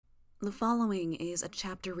The following is a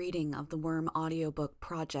chapter reading of the Worm audiobook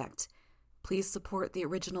project. Please support the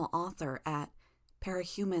original author at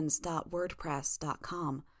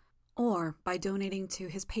parahumans.wordpress.com or by donating to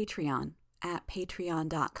his Patreon at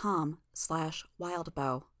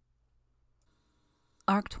patreon.com/wildbow.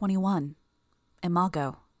 Arc 21,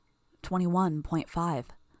 Imago, 21.5.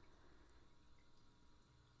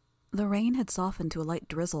 The rain had softened to a light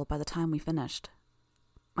drizzle by the time we finished.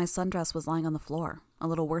 My sundress was lying on the floor, a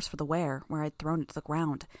little worse for the wear, where I'd thrown it to the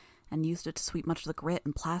ground and used it to sweep much of the grit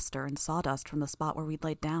and plaster and sawdust from the spot where we'd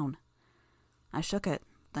laid down. I shook it,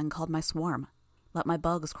 then called my swarm, let my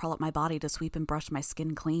bugs crawl up my body to sweep and brush my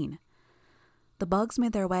skin clean. The bugs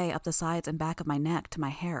made their way up the sides and back of my neck to my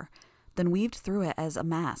hair, then weaved through it as a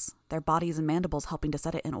mass, their bodies and mandibles helping to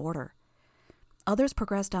set it in order. Others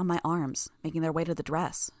progressed down my arms, making their way to the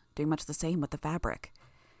dress, doing much the same with the fabric.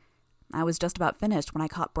 I was just about finished when I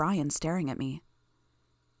caught Brian staring at me.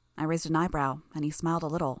 I raised an eyebrow, and he smiled a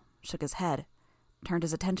little, shook his head, turned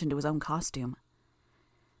his attention to his own costume.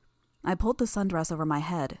 I pulled the sundress over my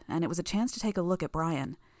head, and it was a chance to take a look at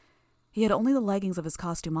Brian. He had only the leggings of his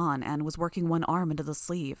costume on and was working one arm into the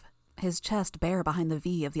sleeve, his chest bare behind the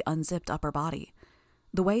V of the unzipped upper body.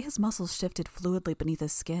 The way his muscles shifted fluidly beneath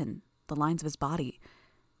his skin, the lines of his body,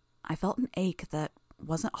 I felt an ache that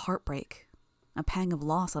wasn't heartbreak, a pang of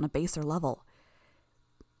loss on a baser level.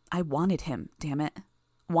 I wanted him, damn it.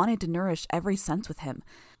 Wanted to nourish every sense with him.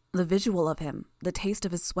 The visual of him, the taste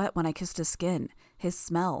of his sweat when I kissed his skin, his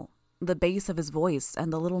smell, the bass of his voice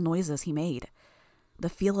and the little noises he made. The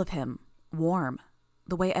feel of him, warm,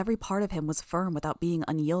 the way every part of him was firm without being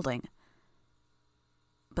unyielding.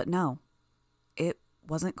 But no, it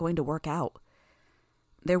wasn't going to work out.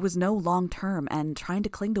 There was no long term, and trying to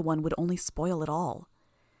cling to one would only spoil it all.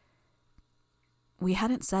 We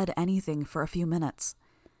hadn't said anything for a few minutes.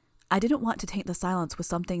 I didn't want to taint the silence with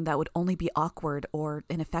something that would only be awkward or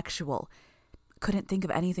ineffectual. Couldn't think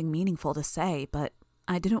of anything meaningful to say, but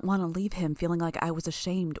I didn't want to leave him feeling like I was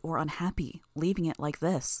ashamed or unhappy, leaving it like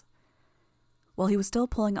this. While he was still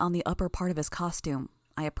pulling on the upper part of his costume,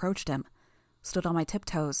 I approached him, stood on my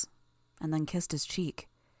tiptoes, and then kissed his cheek.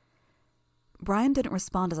 Brian didn't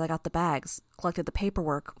respond as I got the bags, collected the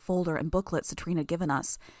paperwork, folder, and booklets Citrine had given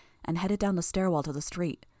us, and headed down the stairwell to the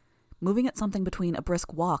street, moving at something between a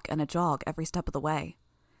brisk walk and a jog every step of the way.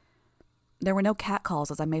 There were no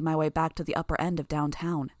catcalls as I made my way back to the upper end of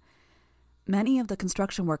downtown. Many of the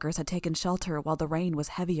construction workers had taken shelter while the rain was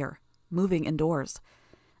heavier, moving indoors,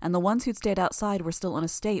 and the ones who'd stayed outside were still in a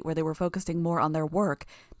state where they were focusing more on their work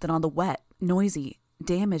than on the wet, noisy,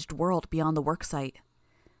 damaged world beyond the worksite.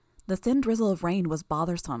 The thin drizzle of rain was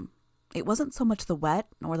bothersome. It wasn't so much the wet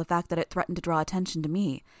or the fact that it threatened to draw attention to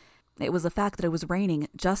me. It was the fact that it was raining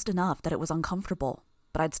just enough that it was uncomfortable,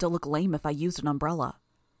 but I'd still look lame if I used an umbrella.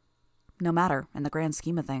 No matter, in the grand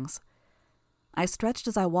scheme of things. I stretched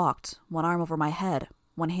as I walked, one arm over my head,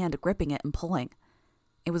 one hand gripping it and pulling.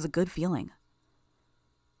 It was a good feeling.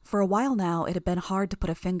 For a while now, it had been hard to put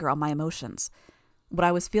a finger on my emotions. What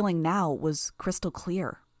I was feeling now was crystal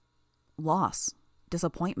clear. Loss,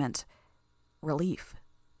 disappointment, relief.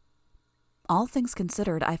 All things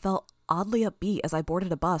considered, I felt oddly upbeat as I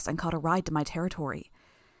boarded a bus and caught a ride to my territory.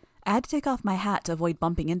 I had to take off my hat to avoid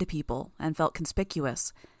bumping into people and felt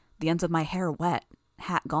conspicuous, the ends of my hair wet,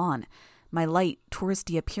 hat gone, my light,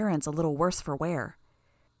 touristy appearance a little worse for wear.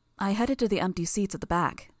 I headed to the empty seats at the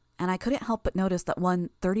back, and I couldn't help but notice that one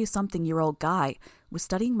 30-something-year-old guy was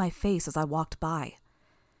studying my face as I walked by.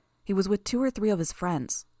 He was with 2 or 3 of his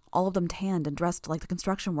friends, all of them tanned and dressed like the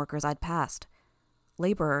construction workers I'd passed.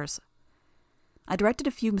 Laborers. I directed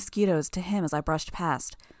a few mosquitoes to him as I brushed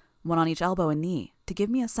past, one on each elbow and knee, to give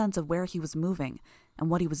me a sense of where he was moving and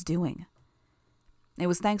what he was doing. It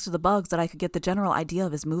was thanks to the bugs that I could get the general idea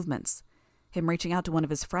of his movements, him reaching out to one of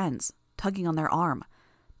his friends, tugging on their arm,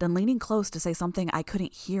 then leaning close to say something I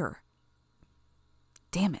couldn't hear.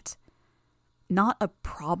 Damn it. Not a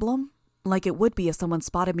problem, like it would be if someone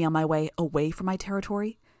spotted me on my way away from my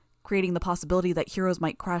territory, creating the possibility that heroes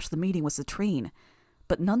might crash the meeting with Citrine,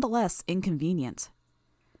 but nonetheless inconvenient.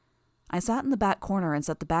 I sat in the back corner and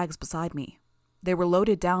set the bags beside me. They were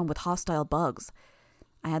loaded down with hostile bugs.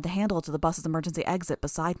 I had the handle to the bus's emergency exit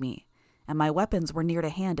beside me, and my weapons were near to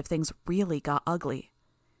hand if things really got ugly.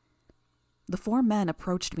 The 4 men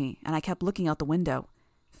approached me, and I kept looking out the window,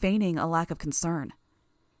 feigning a lack of concern.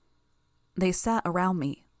 They sat around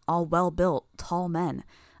me, all well-built, tall men,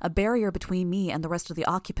 a barrier between me and the rest of the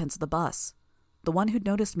occupants of the bus. The one who'd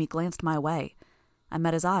noticed me glanced my way. I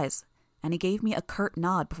met his eyes, and he gave me a curt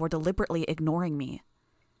nod before deliberately ignoring me.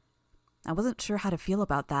 I wasn't sure how to feel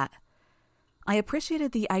about that. I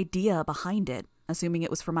appreciated the idea behind it, assuming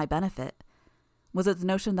it was for my benefit? Was it the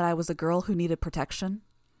notion that I was a girl who needed protection?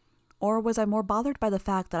 Or was I more bothered by the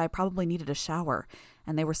fact that I probably needed a shower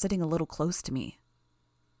and they were sitting a little close to me?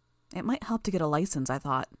 It might help to get a license, I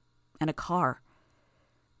thought, and a car.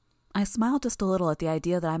 I smiled just a little at the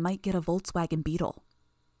idea that I might get a Volkswagen Beetle.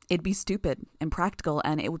 It'd be stupid, impractical,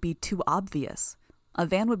 and it would be too obvious. A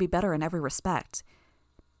van would be better in every respect.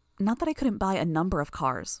 Not that I couldn't buy a number of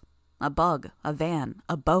cars. A bug, a van,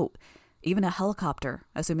 a boat, even a helicopter,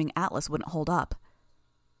 assuming Atlas wouldn't hold up.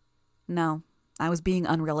 No, I was being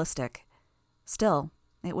unrealistic. Still,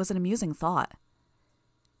 it was an amusing thought.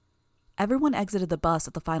 Everyone exited the bus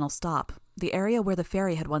at the final stop, the area where the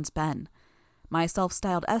ferry had once been. My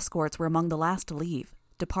self-styled escorts were among the last to leave,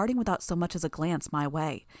 departing without so much as a glance my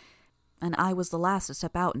way, and I was the last to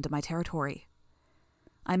step out into my territory.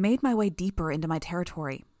 I made my way deeper into my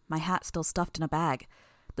territory, my hat still stuffed in a bag,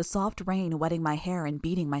 the soft rain wetting my hair and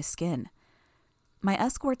beating my skin. My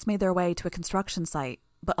escorts made their way to a construction site,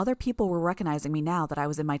 but other people were recognizing me now that I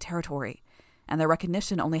was in my territory, and their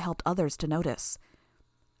recognition only helped others to notice.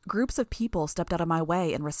 Groups of people stepped out of my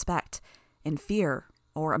way in respect, in fear,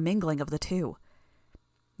 or a mingling of the two.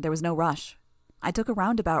 There was no rush. I took a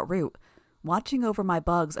roundabout route, watching over my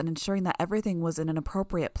bugs and ensuring that everything was in an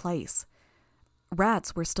appropriate place.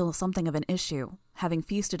 Rats were still something of an issue, having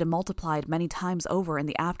feasted and multiplied many times over in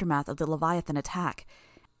the aftermath of the Leviathan attack,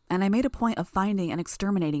 and I made a point of finding and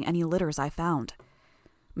exterminating any litters I found.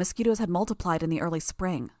 Mosquitoes had multiplied in the early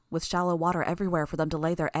spring, with shallow water everywhere for them to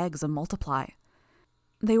lay their eggs and multiply.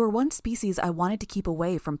 They were one species I wanted to keep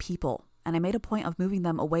away from people, and I made a point of moving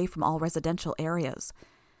them away from all residential areas.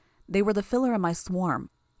 They were the filler in my swarm,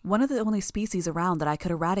 one of the only species around that I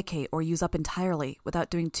could eradicate or use up entirely without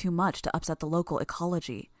doing too much to upset the local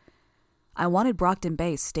ecology. I wanted Brockton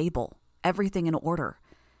Bay stable, everything in order.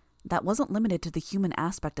 That wasn't limited to the human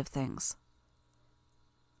aspect of things.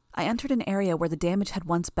 I entered an area where the damage had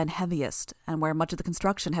once been heaviest and where much of the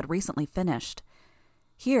construction had recently finished.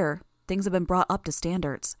 Here, things had been brought up to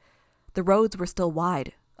standards. The roads were still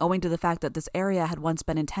wide, owing to the fact that this area had once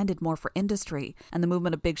been intended more for industry and the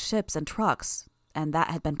movement of big ships and trucks, and that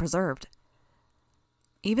had been preserved.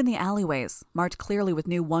 Even the alleyways, marked clearly with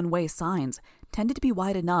new one-way signs, tended to be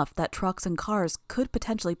wide enough that trucks and cars could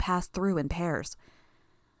potentially pass through in pairs.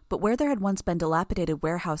 But where there had once been dilapidated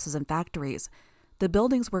warehouses and factories, the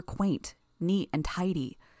buildings were quaint, neat, and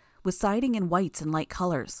tidy, with siding in whites and light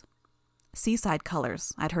colors. Seaside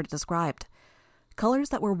colors, I'd heard it described. Colors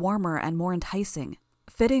that were warmer and more enticing,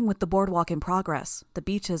 fitting with the boardwalk in progress, the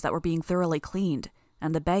beaches that were being thoroughly cleaned,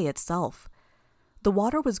 and the bay itself. The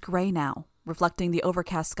water was gray now, reflecting the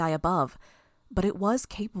overcast sky above, but it was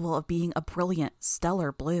capable of being a brilliant,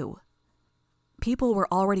 stellar blue. People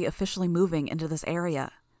were already officially moving into this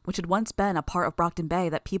area, which had once been a part of Brockton Bay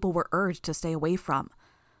that people were urged to stay away from.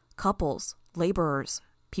 Couples, laborers,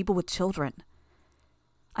 people with children.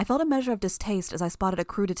 I felt a measure of distaste as I spotted a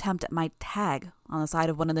crude attempt at my tag on the side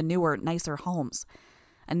of one of the newer, nicer homes,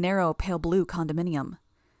 a narrow, pale blue condominium.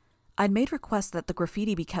 I'd made requests that the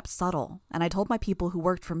graffiti be kept subtle, and I told my people who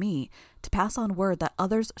worked for me to pass on word that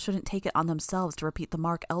others shouldn't take it on themselves to repeat the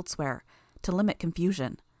mark elsewhere, to limit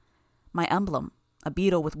confusion. My emblem, a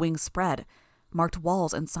beetle with wings spread, marked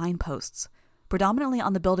walls and signposts, predominantly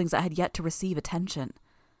on the buildings that had yet to receive attention.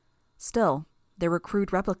 Still, there were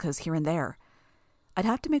crude replicas here and there. I'd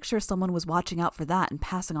have to make sure someone was watching out for that and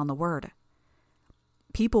passing on the word.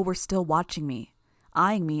 People were still watching me,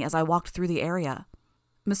 eyeing me as I walked through the area.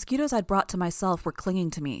 Mosquitoes I'd brought to myself were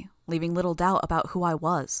clinging to me, leaving little doubt about who I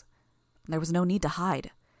was. There was no need to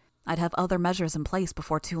hide. I'd have other measures in place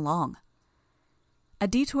before too long. A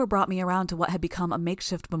detour brought me around to what had become a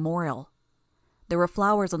makeshift memorial. There were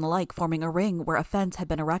flowers and the like forming a ring where a fence had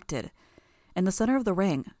been erected. In the center of the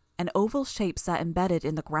ring, an oval shape sat embedded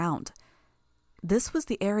in the ground. This was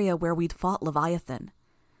the area where we'd fought Leviathan.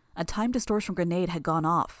 A time distortion grenade had gone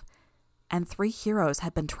off, and 3 heroes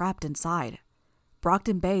had been trapped inside.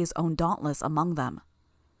 Brockton Bay's own Dauntless among them.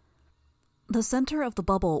 The center of the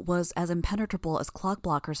bubble was as impenetrable as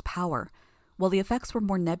Clockblocker's power, while the effects were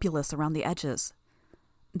more nebulous around the edges.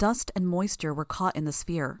 Dust and moisture were caught in the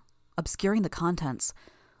sphere, obscuring the contents,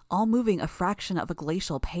 all moving a fraction of a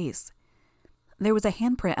glacial pace. There was a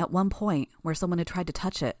handprint at one point where someone had tried to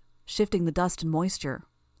touch it, shifting the dust and moisture,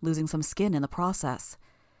 losing some skin in the process.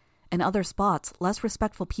 In other spots, less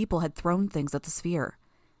respectful people had thrown things at the sphere.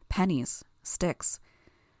 Pennies, sticks,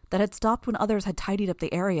 that had stopped when others had tidied up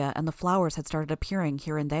the area and the flowers had started appearing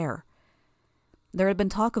here and there. There had been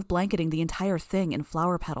talk of blanketing the entire thing in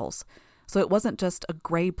flower petals, so it wasn't just a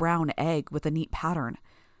gray-brown egg with a neat pattern,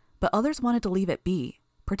 but others wanted to leave it be,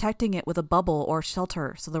 protecting it with a bubble or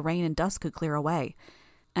shelter so the rain and dust could clear away,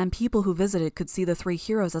 and people who visited could see the three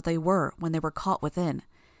heroes as they were when they were caught within,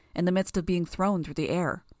 in the midst of being thrown through the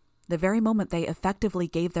air, the very moment they effectively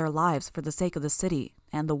gave their lives for the sake of the city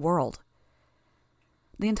and the world.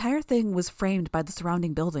 The entire thing was framed by the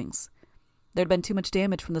surrounding buildings. There'd been too much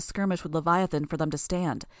damage from the skirmish with Leviathan for them to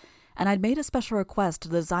stand, and I'd made a special request to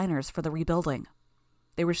the designers for the rebuilding.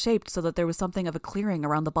 They were shaped so that there was something of a clearing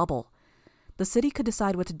around the bubble. The city could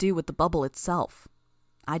decide what to do with the bubble itself.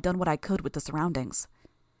 I'd done what I could with the surroundings.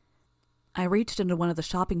 I reached into one of the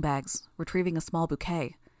shopping bags, retrieving a small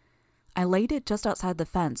bouquet. I laid it just outside the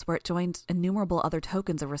fence where it joined innumerable other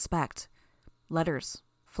tokens of respect. Letters,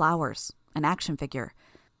 flowers, an action figure,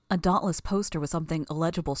 a dauntless poster with something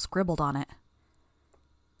illegible scribbled on it.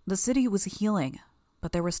 The city was healing,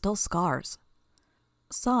 but there were still scars.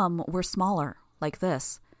 Some were smaller, like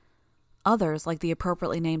this. Others, like the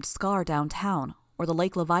appropriately named scar downtown, or the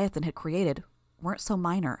lake Leviathan had created, weren't so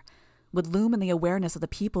minor, would loom in the awareness of the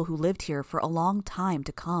people who lived here for a long time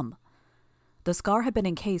to come. The scar had been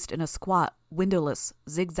encased in a squat, windowless,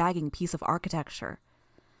 zigzagging piece of architecture.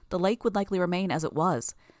 The lake would likely remain as it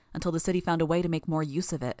was, until the city found a way to make more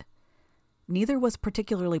use of it. Neither was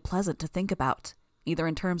particularly pleasant to think about, either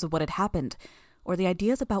in terms of what had happened, or the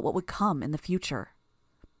ideas about what would come in the future.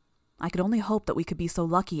 I could only hope that we could be so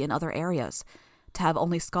lucky in other areas, to have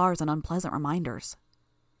only scars and unpleasant reminders.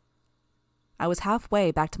 I was halfway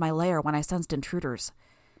back to my lair when I sensed intruders.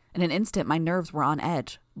 In an instant, my nerves were on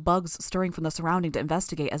edge, bugs stirring from the surrounding to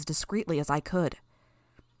investigate as discreetly as I could.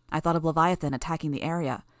 I thought of Leviathan attacking the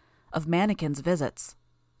area, of Mannequin's visits,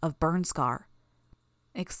 of Burnscar.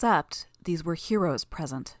 Except these were heroes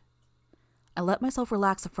present. I let myself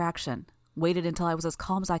relax a fraction, waited until I was as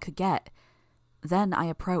calm as I could get. Then I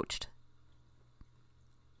approached.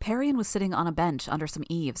 Parian was sitting on a bench under some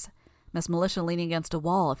eaves, Miss Militia leaning against a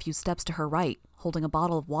wall a few steps to her right, holding a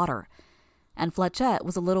bottle of water, and Fletchette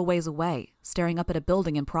was a little ways away, staring up at a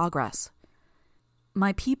building in progress.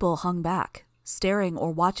 My people hung back, staring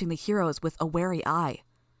or watching the heroes with a wary eye,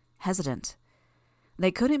 hesitant.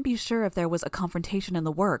 They couldn't be sure if there was a confrontation in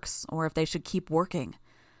the works or if they should keep working,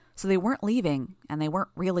 so they weren't leaving and they weren't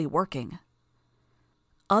really working.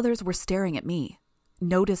 Others were staring at me,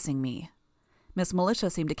 noticing me. Miss Militia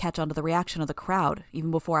seemed to catch on to the reaction of the crowd even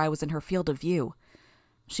before I was in her field of view.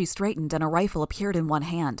 She straightened and a rifle appeared in one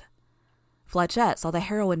hand. Fletchette saw the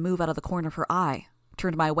heroine move out of the corner of her eye,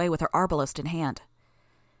 turned my way with her arbalist in hand.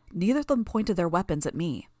 Neither of them pointed their weapons at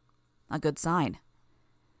me. A good sign.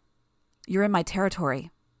 "You're in my territory,"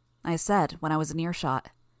 I said when I was in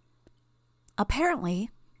earshot. "Apparently,"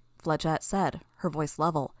 Fletchette said, her voice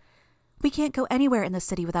level, "we can't go anywhere in the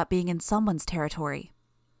city without being in someone's territory."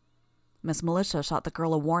 Miss Militia shot the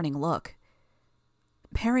girl a warning look.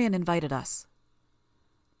 "Parian invited us."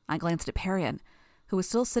 I glanced at Parian, who was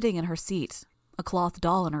still sitting in her seat, a cloth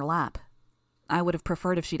doll in her lap. I would have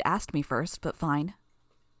preferred if she'd asked me first, but fine.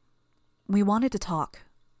 "We wanted to talk,"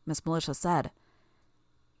 Miss Militia said.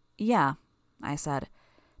 "Yeah," I said,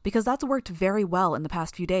 "because that's worked very well in the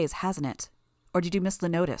past few days, hasn't it? Or did you miss the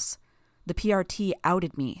notice? The PRT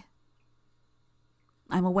outed me."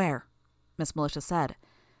 "I'm aware," Miss Militia said.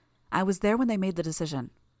 "I was there when they made the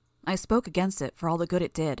decision. I spoke against it for all the good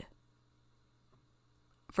it did."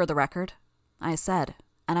 "For the record," I said,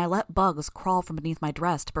 and I let bugs crawl from beneath my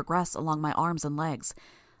dress to progress along my arms and legs,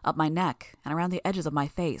 up my neck, and around the edges of my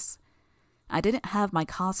face. I didn't have my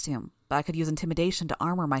costume, but I could use intimidation to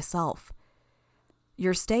armor myself.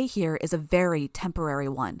 "Your stay here is a very temporary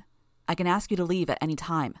one. I can ask you to leave at any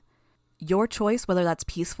time. Your choice whether that's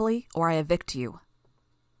peacefully or I evict you."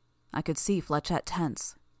 I could see Fletchette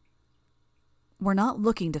tense. "We're not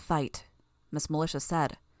looking to fight," Miss Militia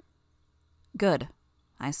said. "Good,"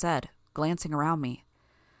 I said, glancing around me.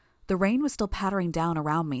 The rain was still pattering down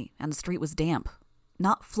around me, and the street was damp.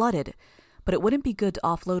 Not flooded, but it wouldn't be good to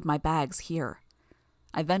offload my bags here.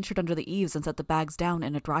 I ventured under the eaves and set the bags down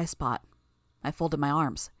in a dry spot. I folded my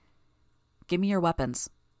arms. "Give me your weapons."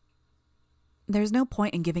 "There's no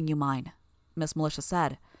point in giving you mine," Miss Militia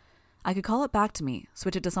said. "I could call it back to me,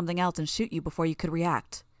 switch it to something else, and shoot you before you could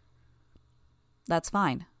react." "That's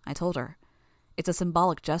fine," I told her. "It's a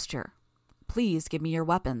symbolic gesture. Please give me your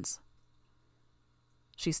weapons."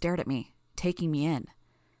 She stared at me, taking me in.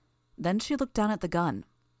 Then she looked down at the gun.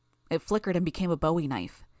 It flickered and became a Bowie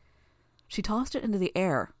knife. She tossed it into the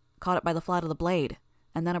air, caught it by the flat of the blade,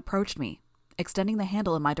 and then approached me, extending the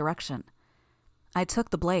handle in my direction. I took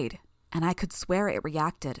the blade, and I could swear it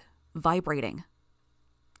reacted, vibrating.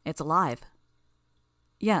 "It's alive."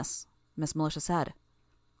 "Yes," Miss Militia said.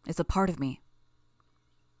 "It's a part of me."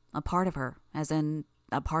 A part of her, as in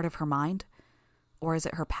a part of her mind? or is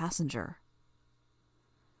it her passenger?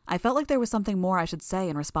 I felt like there was something more I should say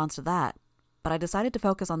in response to that, but I decided to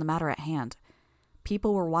focus on the matter at hand.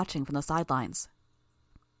 People were watching from the sidelines.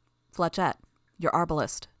 "Fletchette, your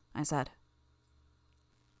arbalist," I said.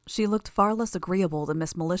 She looked far less agreeable than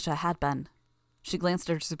Miss Militia had been. She glanced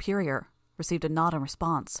at her superior, received a nod in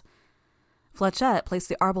response. Fletchette placed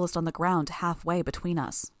the arbalist on the ground halfway between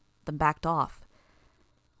us, then backed off.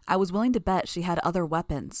 I was willing to bet she had other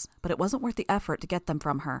weapons, but it wasn't worth the effort to get them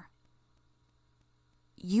from her.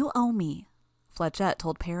 "You owe me," Fletchette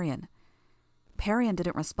told Parian. Parian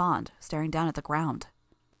didn't respond, staring down at the ground.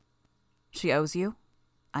 "She owes you?"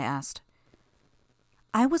 I asked.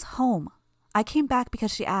 "I was home. I came back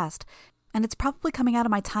because she asked, and it's probably coming out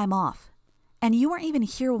of my time off. And you weren't even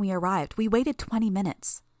here when we arrived. We waited 20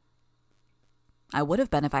 minutes. "I would have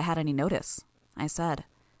been if I had any notice," I said.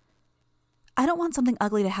 "I don't want something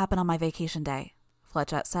ugly to happen on my vacation day,"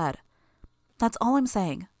 Fletchette said. "That's all I'm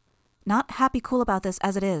saying. Not happy-cool about this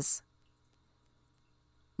as it is."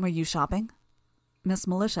 "Were you shopping?" Miss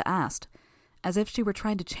Militia asked, as if she were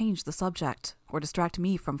trying to change the subject or distract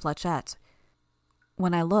me from Fletchette.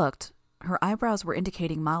 When I looked, her eyebrows were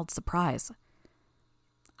indicating mild surprise.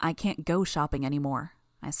 "I can't go shopping anymore,"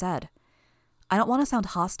 I said. I don't want to sound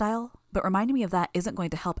hostile, but reminding me of that isn't going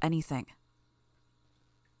to help anything.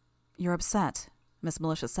 "You're upset," Miss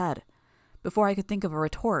Militia said. Before I could think of a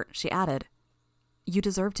retort, she added, "You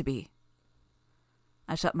deserve to be."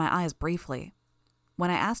 I shut my eyes briefly. When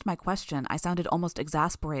I asked my question, I sounded almost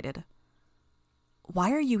exasperated.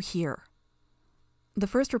 "Why are you here?" "The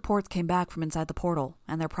first reports came back from inside the portal,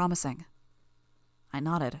 and they're promising." I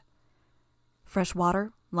nodded. "Fresh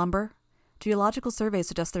water, lumber, geological surveys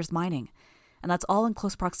suggest there's mining, and that's all in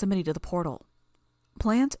close proximity to the portal.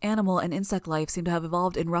 Plant, animal, and insect life seem to have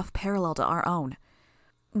evolved in rough parallel to our own.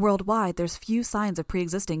 Worldwide, there's few signs of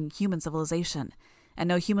pre-existing human civilization, and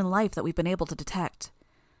no human life that we've been able to detect.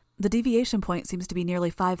 The deviation point seems to be nearly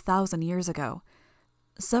 5,000 years ago.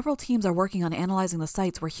 Several teams are working on analyzing the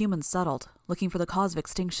sites where humans settled, looking for the cause of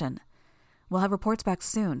extinction. We'll have reports back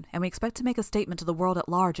soon, and we expect to make a statement to the world at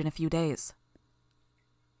large in a few days."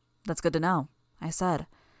 "That's good to know," I said.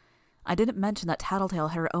 I didn't mention that Tattletale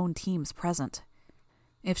had her own teams present.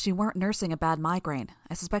 If she weren't nursing a bad migraine,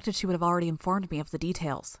 I suspected she would have already informed me of the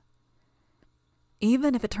details.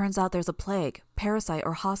 "Even if it turns out there's a plague, parasite,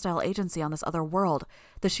 or hostile agency on this other world,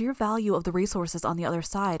 the sheer value of the resources on the other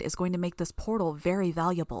side is going to make this portal very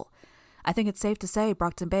valuable. I think it's safe to say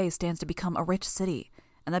Brockton Bay stands to become a rich city,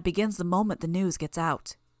 and that begins the moment the news gets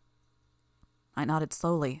out." I nodded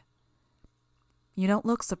slowly. "You don't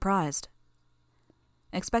look surprised."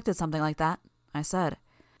 "Expected something like that," I said.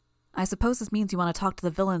 "I suppose this means you want to talk to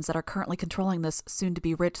the villains that are currently controlling this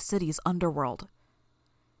soon-to-be rich city's underworld."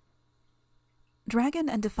 "Dragon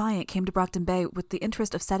and Defiant came to Brockton Bay with the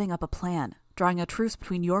interest of setting up a plan, drawing a truce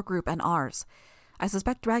between your group and ours. I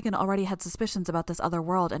suspect Dragon already had suspicions about this other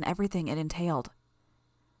world and everything it entailed."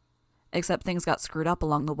 "Except things got screwed up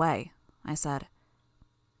along the way," I said.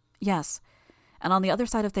 "Yes, and on the other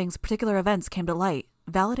side of things, particular events came to light,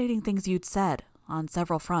 validating things you'd said, on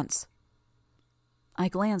several fronts." I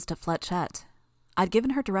glanced at Fletchette. I'd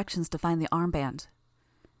given her directions to find the armband.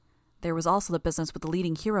 There was also the business with the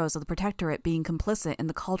leading heroes of the Protectorate being complicit in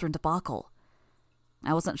the Cauldron debacle.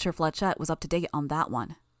 I wasn't sure Fletchette was up to date on that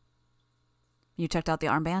one. "You checked out the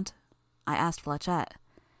armband?" I asked Fletchette.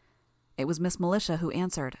 It was Miss Militia who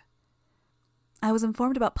answered. "I was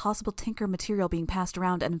informed about possible Tinker material being passed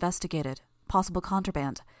around and investigated, possible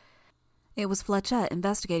contraband. It was Fletchette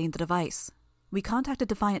investigating the device. We contacted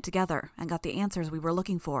Defiant together and got the answers we were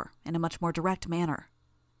looking for in a much more direct manner."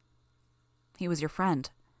 "He was your friend?"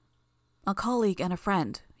 "A colleague and a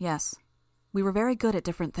friend, yes. We were very good at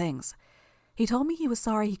different things. He told me he was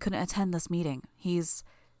sorry he couldn't attend this meeting. He's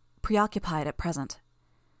preoccupied at present."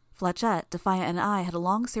 Fletchette, Defiant, and I had a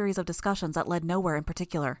long series of discussions that led nowhere in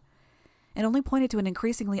particular. It only pointed to an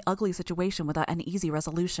increasingly ugly situation without an easy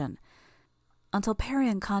resolution. Until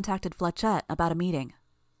Parian contacted Fletchette about a meeting.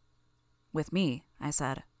 "With me," I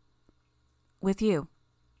said. "With you."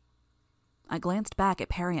 I glanced back at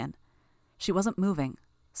Parian. She wasn't moving,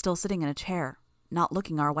 still sitting in a chair, not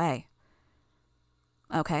looking our way.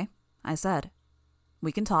 "Okay," I said.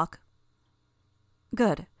 "We can talk."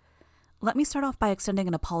 "Good. Let me start off by extending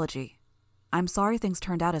an apology. I'm sorry things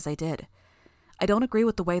turned out as they did. I don't agree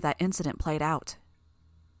with the way that incident played out."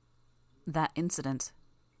 "That incident?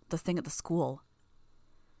 The thing at the school?"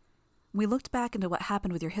 "We looked back into what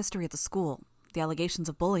happened with your history at the school, the allegations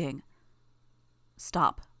of bullying."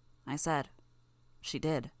 "Stop," I said. She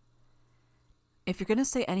did. "If you're going to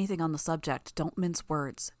say anything on the subject, don't mince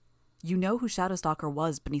words. You know who Shadowstalker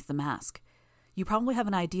was beneath the mask. You probably have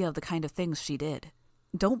an idea of the kind of things she did.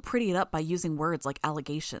 Don't pretty it up by using words like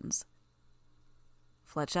allegations.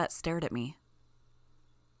 Fletchette stared at me.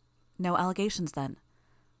 No allegations, then.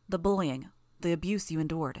 The bullying, the abuse you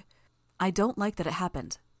endured. I don't like that it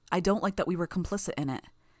happened. I don't like that we were complicit in it.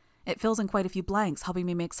 It fills in quite a few blanks, helping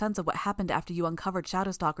me make sense of what happened after you uncovered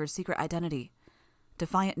Shadowstalker's secret identity.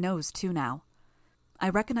 Defiant knows, too, now. I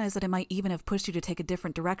recognize that it might even have pushed you to take a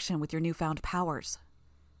different direction with your newfound powers.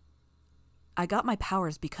 I got my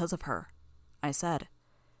powers because of her, I said.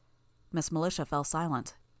 Miss Militia fell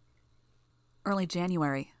silent. Early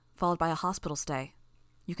January, followed by a hospital stay.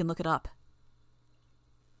 You can look it up.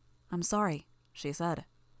 I'm sorry, she said.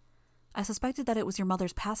 I suspected that it was your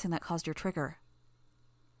mother's passing that caused your trigger.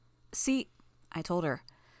 See, I told her,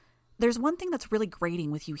 there's one thing that's really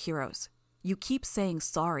grating with you heroes. You keep saying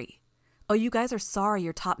sorry. Oh, you guys are sorry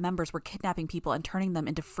your top members were kidnapping people and turning them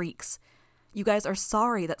into freaks. You guys are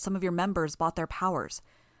sorry that some of your members bought their powers.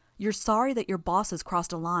 You're sorry that your bosses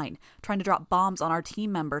crossed a line, trying to drop bombs on our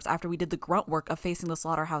team members after we did the grunt work of facing the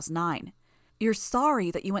Slaughterhouse 9. You're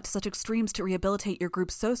sorry that you went to such extremes to rehabilitate your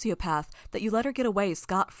group's sociopath that you let her get away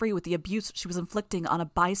scot-free with the abuse she was inflicting on a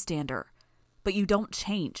bystander. But you don't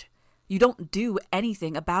change. You don't do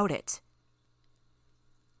anything about it.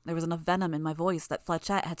 There was enough venom in my voice that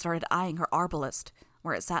Fletchette had started eyeing her arbalist,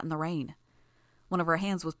 where it sat in the rain. One of her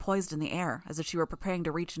hands was poised in the air, as if she were preparing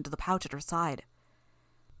to reach into the pouch at her side.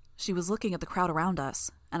 She was looking at the crowd around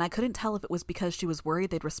us, and I couldn't tell if it was because she was worried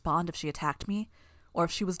they'd respond if she attacked me, or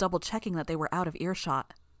if she was double-checking that they were out of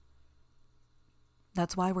earshot.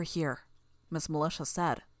 That's why we're here, Miss Militia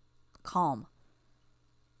said, calm.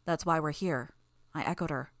 That's why we're here, I echoed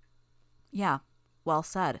her. Yeah, well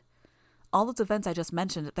said. All those events I just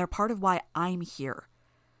mentioned, they're part of why I'm here.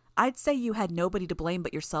 I'd say you had nobody to blame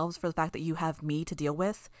but yourselves for the fact that you have me to deal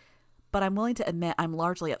with, but I'm willing to admit I'm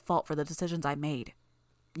largely at fault for the decisions I made.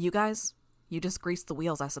 You guys, you just greased the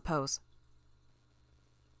wheels, I suppose.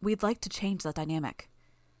 We'd like to change that dynamic.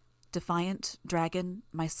 Defiant, Dragon,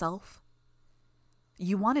 myself.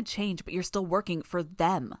 You wanted change, but you're still working for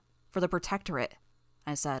them, for the Protectorate,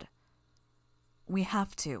 I said. We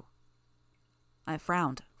have to. I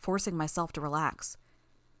frowned, forcing myself to relax.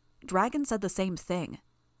 Dragon said the same thing.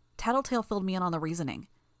 Tattletale filled me in on the reasoning.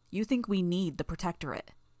 You think we need the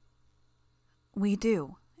Protectorate. We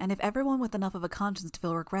do, and if everyone with enough of a conscience to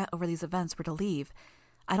feel regret over these events were to leave,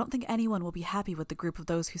 I don't think anyone will be happy with the group of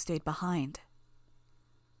those who stayed behind.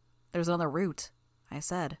 There's another route, I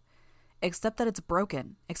said. Except that it's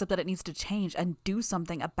broken, except that it needs to change and do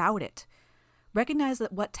something about it. Recognize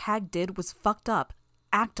that what Tag did was fucked up.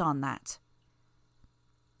 Act on that.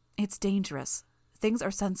 It's dangerous. Things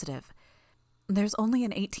are sensitive. There's only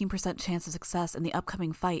an 18% chance of success in the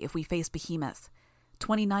upcoming fight if we face Behemoth.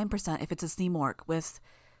 29% if it's a Steamorg, with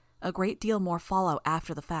a great deal more fallout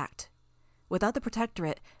after the fact. Without the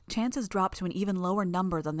Protectorate, chances drop to an even lower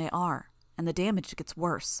number than they are, and the damage gets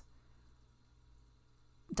worse.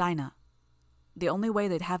 Dinah. The only way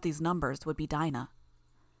they'd have these numbers would be Dinah.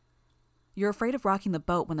 You're afraid of rocking the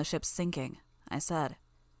boat when the ship's sinking, I said.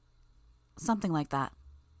 Something like that.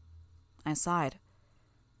 I sighed.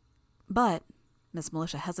 But, Miss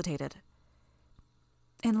Militia hesitated.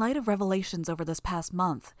 In light of revelations over this past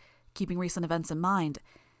month, keeping recent events in mind,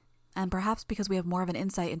 and perhaps because we have more of an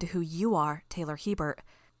insight into who you are, Taylor Hebert,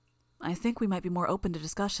 I think we might be more open to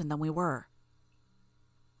discussion than we were.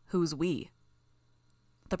 Who's we?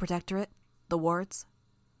 The Protectorate? The wards?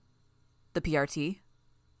 The PRT?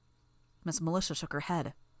 Miss Militia shook her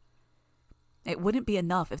head. It wouldn't be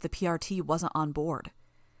enough if the PRT wasn't on board.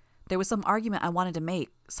 There was some argument I wanted to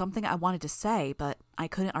make, something I wanted to say, but I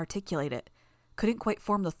couldn't articulate it, couldn't quite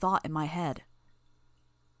form the thought in my head.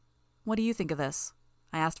 What do you think of this?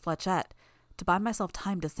 I asked Fletchette, to buy myself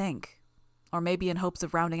time to think, or maybe in hopes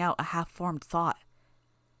of rounding out a half-formed thought.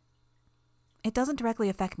 It doesn't directly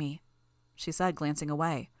affect me, she said, glancing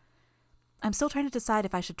away. I'm still trying to decide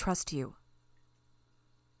if I should trust you.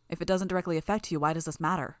 If it doesn't directly affect you, why does this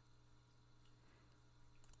matter?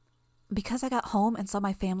 Because I got home and saw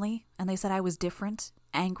my family, and they said I was different,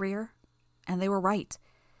 angrier, and they were right.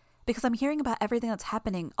 Because I'm hearing about everything that's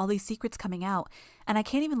happening, all these secrets coming out, and I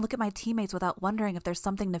can't even look at my teammates without wondering if there's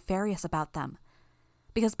something nefarious about them.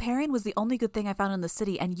 Because Perrin was the only good thing I found in the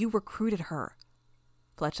city, and you recruited her,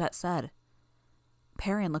 Fletchette said.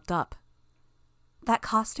 Perrin looked up. That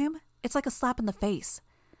costume? It's like a slap in the face.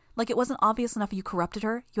 Like it wasn't obvious enough you corrupted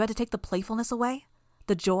her, you had to take the playfulness away?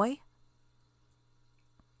 The joy?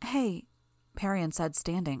 Hey, Perrin said,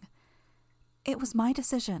 standing. It was my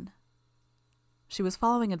decision. She was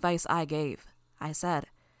following advice I gave, I said.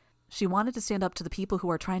 She wanted to stand up to the people who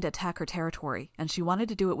are trying to attack her territory, and she wanted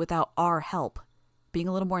to do it without our help. Being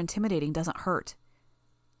a little more intimidating doesn't hurt.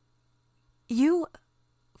 You...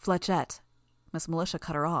 Fletchette. Miss Militia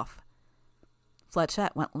cut her off.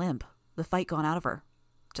 Fletchette went limp, the fight gone out of her.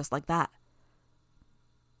 Just like that.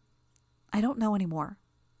 I don't know anymore,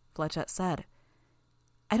 Fletchette said.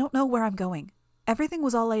 I don't know where I'm going. Everything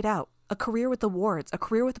was all laid out. A career with the wards, a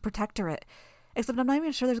career with the protectorate. Except I'm not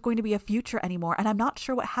even sure there's going to be a future anymore, and I'm not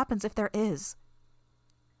sure what happens if there is.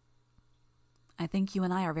 I think you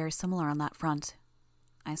and I are very similar on that front,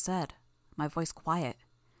 I said, my voice quiet.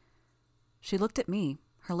 She looked at me,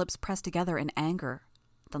 her lips pressed together in anger,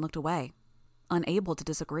 then looked away, unable to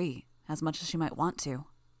disagree as much as she might want to.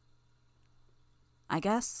 I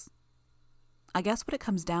guess what it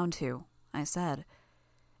comes down to, I said,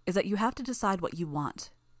 is that you have to decide what you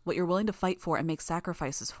want, what you're willing to fight for and make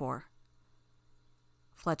sacrifices for.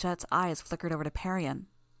 Fletchette's eyes flickered over to Perian,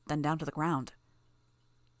 then down to the ground.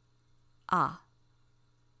 Ah.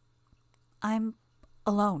 I'm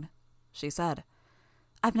alone, she said.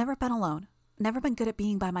 I've never been alone, never been good at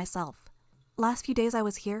being by myself. Last few days I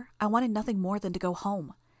was here, I wanted nothing more than to go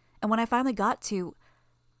home. And when I finally got to,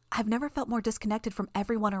 I've never felt more disconnected from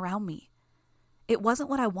everyone around me. It wasn't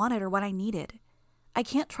what I wanted or what I needed. I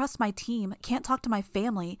can't trust my team, can't talk to my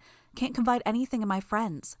family, can't confide anything in my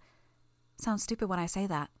friends. Sounds stupid when I say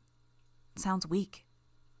that. Sounds weak.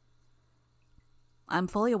 I'm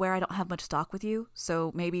fully aware I don't have much stock with you,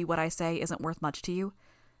 so maybe what I say isn't worth much to you.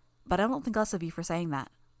 But I don't think less of you for saying that.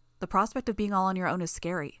 The prospect of being all on your own is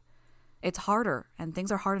scary. It's harder, and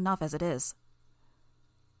things are hard enough as it is.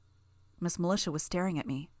 Miss Militia was staring at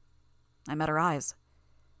me. I met her eyes.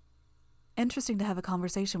 Interesting to have a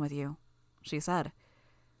conversation with you, she said,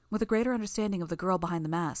 with a greater understanding of the girl behind the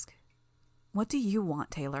mask. What do you want,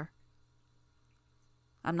 Taylor?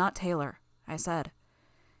 I'm not Taylor, I said.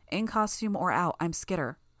 In costume or out, I'm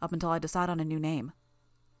Skitter, up until I decide on a new name.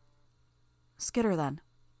 Skitter, then.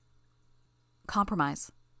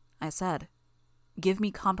 Compromise, I said. Give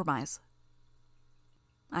me compromise.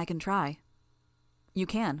 I can try. You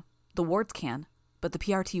can. The wards can. But the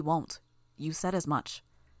PRT won't. You said as much.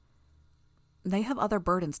 They have other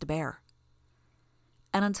burdens to bear.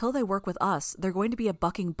 And until they work with us, they're going to be a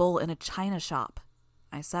bucking bull in a china shop,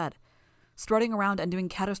 I said, strutting around and doing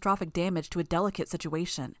catastrophic damage to a delicate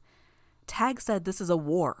situation. Tag said this is a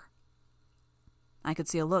war. I could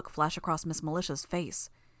see a look flash across Miss Militia's face.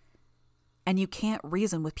 And you can't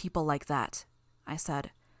reason with people like that, I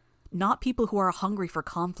said. Not people who are hungry for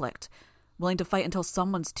conflict, willing to fight until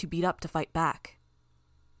someone's too beat up to fight back.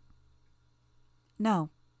 No,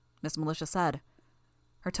 Miss Militia said.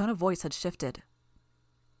 Her tone of voice had shifted.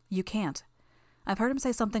 You can't. I've heard him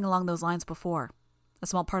say something along those lines before. A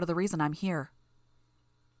small part of the reason I'm here.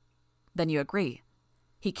 Then you agree.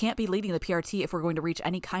 He can't be leading the PRT if we're going to reach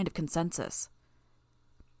any kind of consensus.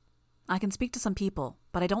 I can speak to some people,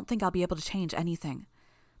 but I don't think I'll be able to change anything.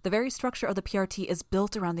 The very structure of the PRT is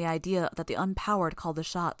built around the idea that the unpowered call the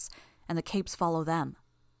shots, and the capes follow them.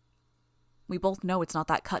 We both know it's not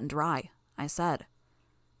that cut and dry, I said.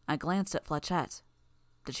 I glanced at Fletchette.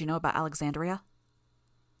 Did she know about Alexandria?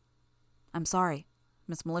 I'm sorry,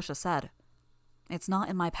 Miss Militia said. It's not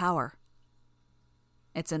in my power.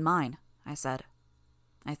 It's in mine, I said.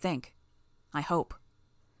 I think. I hope.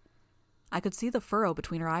 I could see the furrow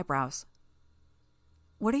between her eyebrows.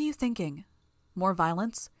 What are you thinking? More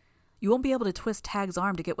violence? You won't be able to twist Tag's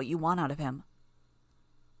arm to get what you want out of him.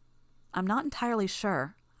 I'm not entirely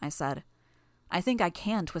sure, I said. I think I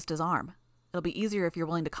can twist his arm. It'll be easier if you're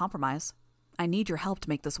willing to compromise. I need your help to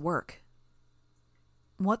make this work.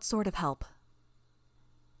 What sort of help?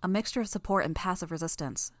 A mixture of support and passive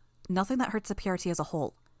resistance. Nothing that hurts the PRT as a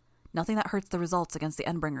whole. Nothing that hurts the results against the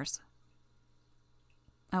Endbringers.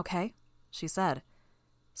 Okay, she said.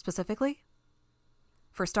 Specifically?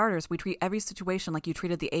 For starters, we treat every situation like you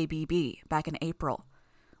treated the ABB back in April.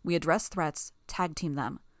 We address threats, tag team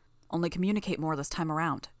them. Only communicate more this time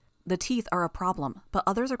around. The teeth are a problem, but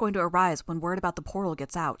others are going to arise when word about the portal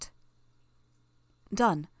gets out.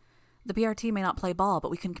 Done. The PRT may not play ball,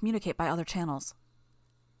 but we can communicate by other channels.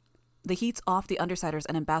 The heat's off the Undersiders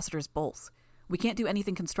and Ambassadors both. We can't do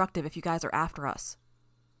anything constructive if you guys are after us.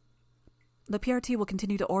 The PRT will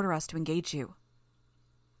continue to order us to engage you.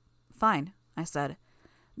 Fine, I said.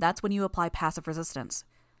 That's when you apply passive resistance.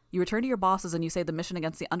 You return to your bosses and you say the mission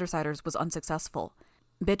against the Undersiders was unsuccessful.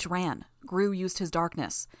 Bitch ran. Gru used his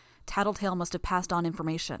darkness. Tattletale must have passed on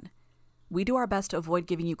information. We do our best to avoid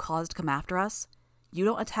giving you cause to come after us. You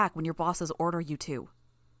don't attack when your bosses order you to.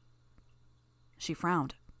 She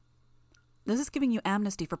frowned. This is giving you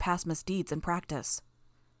amnesty for past misdeeds in practice.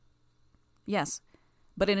 Yes,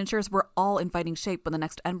 but it ensures we're all in fighting shape when the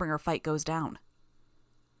next Endbringer fight goes down.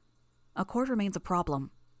 Accord remains a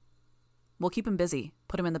problem. We'll keep him busy,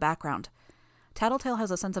 put him in the background. Tattletale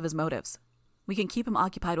has a sense of his motives. We can keep him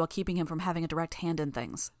occupied while keeping him from having a direct hand in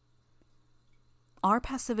things. Our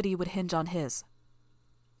passivity would hinge on his.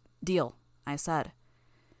 Deal, I said.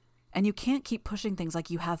 And you can't keep pushing things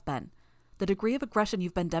like you have been. The degree of aggression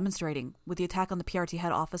you've been demonstrating with the attack on the PRT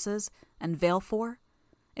head offices and Veil 4,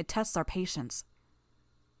 it tests our patience.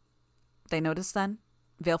 They noticed then?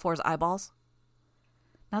 Veil 4's eyeballs?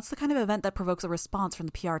 That's the kind of event that provokes a response from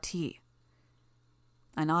the PRT.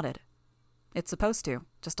 I nodded. It's supposed to,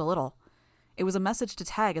 just a little. It was a message to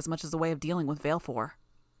Tag as much as a way of dealing with Veil 4.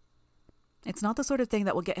 It's not the sort of thing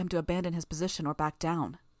that will get him to abandon his position or back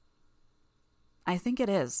down. I think it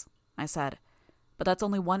is, I said, but that's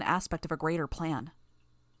only one aspect of a greater plan.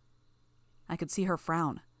 I could see her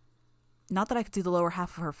frown. Not that I could see the lower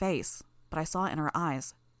half of her face, but I saw it in her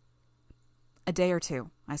eyes. A day or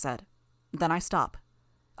two, I said. Then I stop.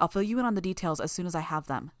 I'll fill you in on the details as soon as I have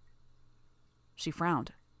them. She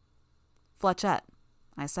frowned. Fletchette,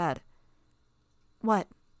 I said. What?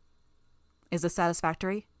 Is this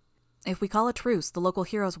satisfactory? If we call a truce, the local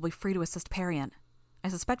heroes will be free to assist Parian. I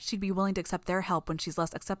suspect she'd be willing to accept their help when she's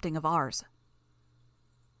less accepting of ours.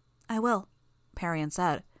 I will, Parian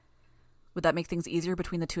said. Would that make things easier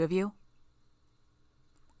between the two of you?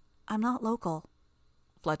 I'm not local.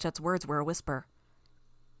 Fletchette's words were a whisper.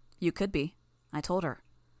 You could be, I told her.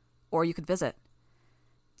 Or you could visit.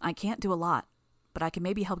 I can't do a lot, but I can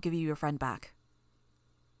maybe help give you your friend back.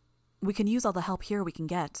 We can use all the help here we can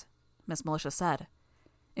get, Miss Militia said.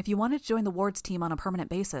 If you wanted to join the wards team on a permanent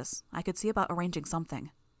basis, I could see about arranging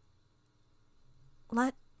something.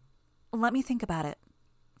 Let me think about it,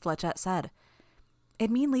 Fletchette said.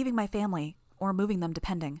 It'd mean leaving my family, or moving them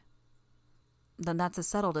depending. Then that's as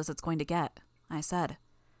settled as it's going to get, I said.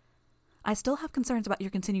 I still have concerns about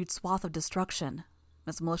your continued swath of destruction,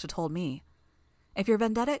 Miss Militia told me. If your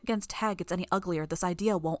vendetta against Tag gets any uglier, this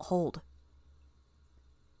idea won't hold.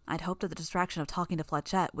 I'd hoped that the distraction of talking to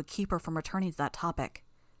Fletchette would keep her from returning to that topic.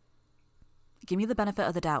 Give me the benefit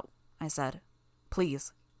of the doubt, I said.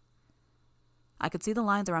 Please. I could see the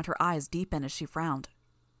lines around her eyes deepen as she frowned.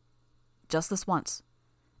 Just this once.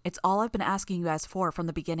 It's all I've been asking you guys for from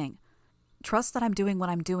the beginning. Trust that I'm doing what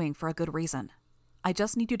I'm doing for a good reason. I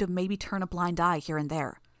just need you to maybe turn a blind eye here and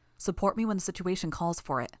there. Support me when the situation calls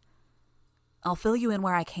for it. I'll fill you in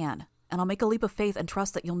where I can, and I'll make a leap of faith and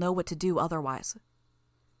trust that you'll know what to do otherwise.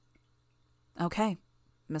 Okay,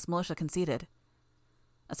 Miss Militia conceded.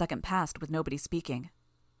 A second passed with nobody speaking.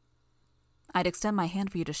 I'd extend my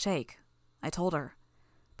hand for you to shake, I told her,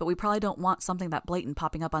 but we probably don't want something that blatant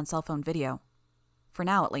popping up on cell phone video. For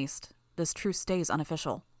now, at least, this truce stays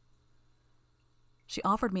unofficial. She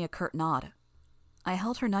offered me a curt nod. I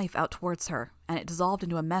held her knife out towards her, and it dissolved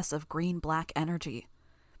into a mess of green-black energy.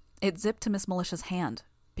 It zipped to Miss Militia's hand,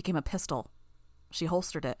 became a pistol. She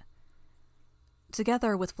holstered it.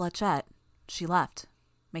 Together with Fletchette, she left,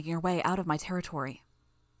 making her way out of my territory.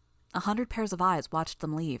 100 pairs of eyes watched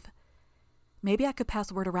them leave. Maybe I could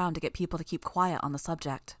pass word around to get people to keep quiet on the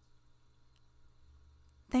subject.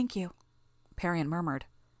 Thank you, Parian murmured.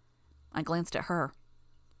 I glanced at her.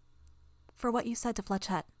 For what you said to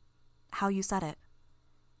Fletchette, how you said it.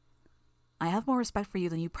 I have more respect for you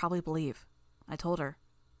than you probably believe, I told her.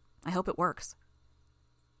 I hope it works.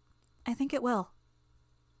 I think it will.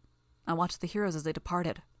 I watched the heroes as they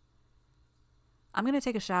departed. I'm going to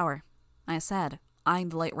take a shower, I said, eyeing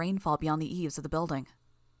the light rainfall beyond the eaves of the building.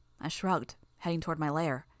 I shrugged, heading toward my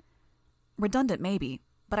lair. Redundant, maybe,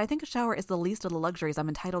 but I think a shower is the least of the luxuries I'm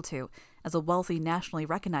entitled to as a wealthy, nationally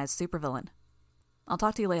recognized supervillain. I'll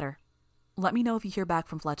talk to you later. Let me know if you hear back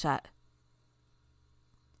from Fletchette.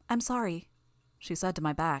 I'm sorry, she said to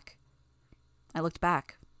my back. I looked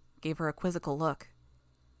back, gave her a quizzical look.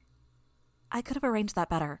 I could have arranged that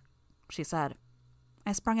better, she said.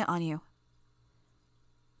 I sprung it on you.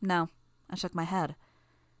 No, I shook my head.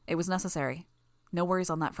 It was necessary. No worries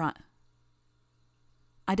on that front.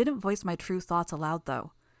 I didn't voice my true thoughts aloud,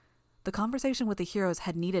 though. The conversation with the heroes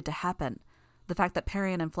had needed to happen. The fact that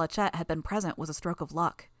Parian and Fletchette had been present was a stroke of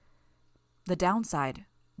luck. The downside,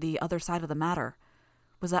 the other side of the matter,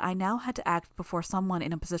 was that I now had to act before someone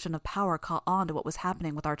in a position of power caught on to what was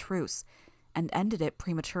happening with our truce, and ended it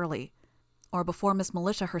prematurely, or before Miss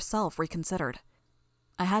Militia herself reconsidered.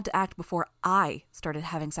 I had to act before I started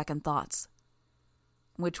having second thoughts.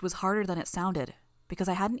 Which was harder than it sounded, because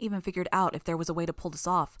I hadn't even figured out if there was a way to pull this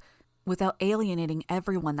off without alienating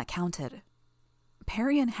everyone that counted.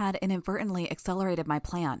 Parian had inadvertently accelerated my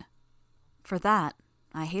plan. For that,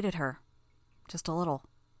 I hated her. Just a little.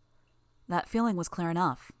 That feeling was clear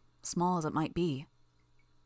enough, small as it might be.